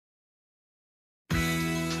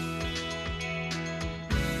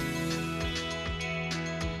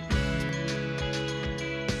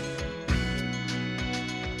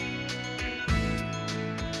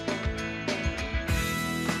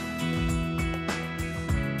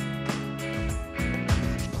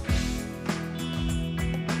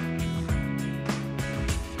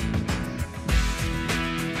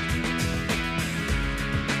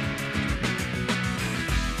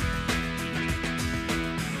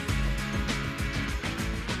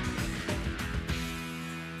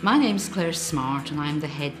My name's Claire Smart and I'm the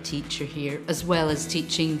head teacher here, as well as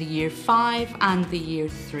teaching the Year 5 and the Year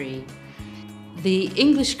 3. The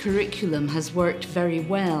English curriculum has worked very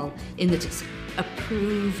well in that it's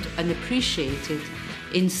approved and appreciated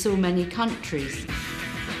in so many countries.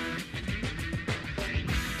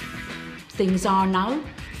 Things are now,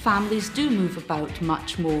 families do move about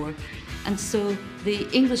much more, and so the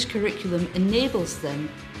English curriculum enables them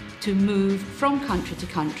to move from country to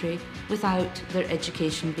country without their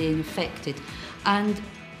education being affected. And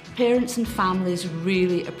parents and families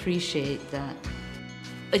really appreciate that.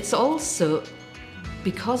 It's also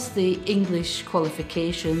because the English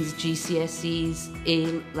qualifications, GCSEs,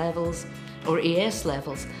 A levels or AS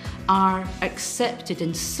levels, are accepted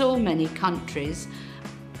in so many countries,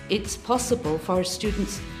 it's possible for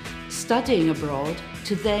students studying abroad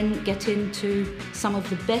to then get into some of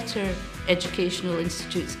the better educational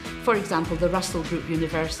institutes, for example, the Russell Group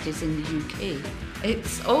universities in the UK.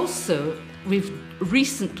 It's also, we've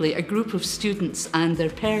recently, a group of students and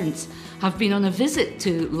their parents have been on a visit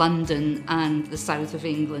to London and the south of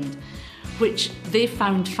England, which they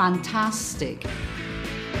found fantastic.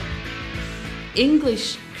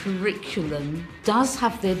 English curriculum does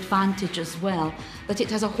have the advantage as well that it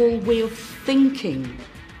has a whole way of thinking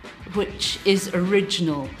which is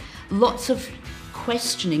original. Lots of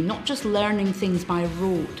questioning, not just learning things by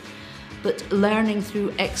rote, but learning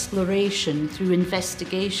through exploration, through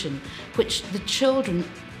investigation, which the children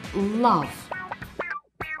love.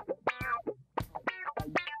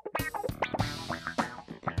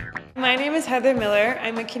 My name is Heather Miller.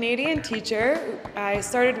 I'm a Canadian teacher. I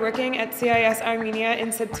started working at CIS Armenia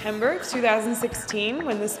in September 2016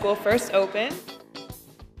 when the school first opened.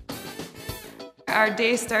 Our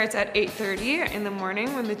day starts at 8:30 in the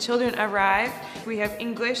morning when the children arrive. We have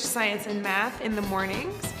English, science, and math in the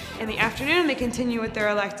mornings. In the afternoon, they continue with their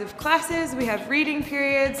elective classes. We have reading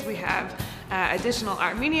periods. We have additional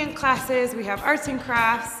Armenian classes. We have arts and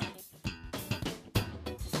crafts.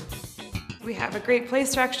 We have a great play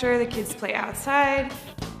structure. The kids play outside.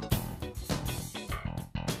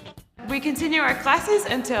 We continue our classes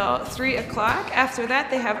until 3 o'clock. After that,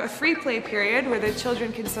 they have a free play period where the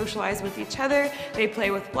children can socialize with each other, they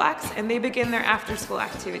play with blocks, and they begin their after-school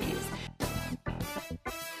activities.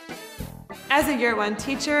 As a Year 1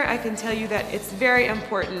 teacher, I can tell you that it's very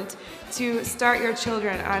important to start your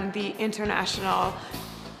children on the international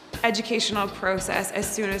educational process as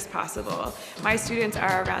soon as possible. My students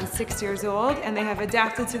are around 6 years old and they have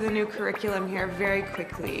adapted to the new curriculum here very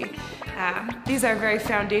quickly. These are very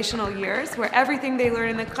foundational years where everything they learn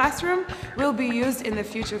in the classroom will be used in the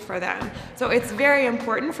future for them. So it's very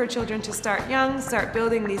important for children to start young, start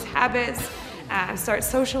building these habits, start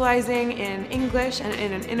socializing in English and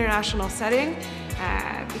in an international setting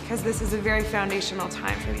because this is a very foundational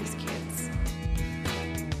time for these kids.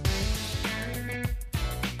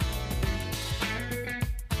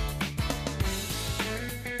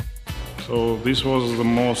 So this was the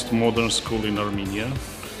most modern school in Armenia,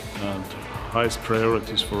 and highest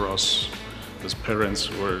priorities for us as parents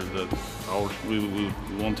were that we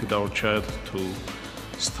wanted our child to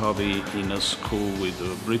study in a school with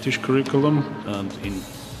a British curriculum and in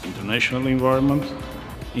international environment.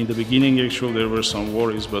 In the beginning, actually, there were some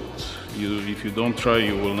worries, but if you don't try,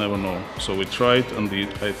 you will never know. So we tried, and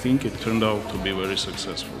I think it turned out to be very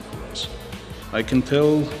successful for us. I can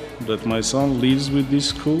tell that my son lives with this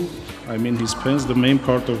school. I mean, he spends the main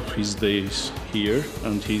part of his days here,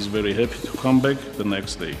 and he's very happy to come back the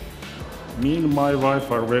next day. Me and my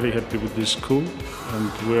wife are very happy with this school,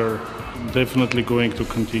 and we're definitely going to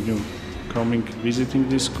continue visiting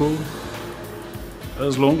this school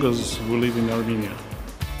as long as we live in Armenia.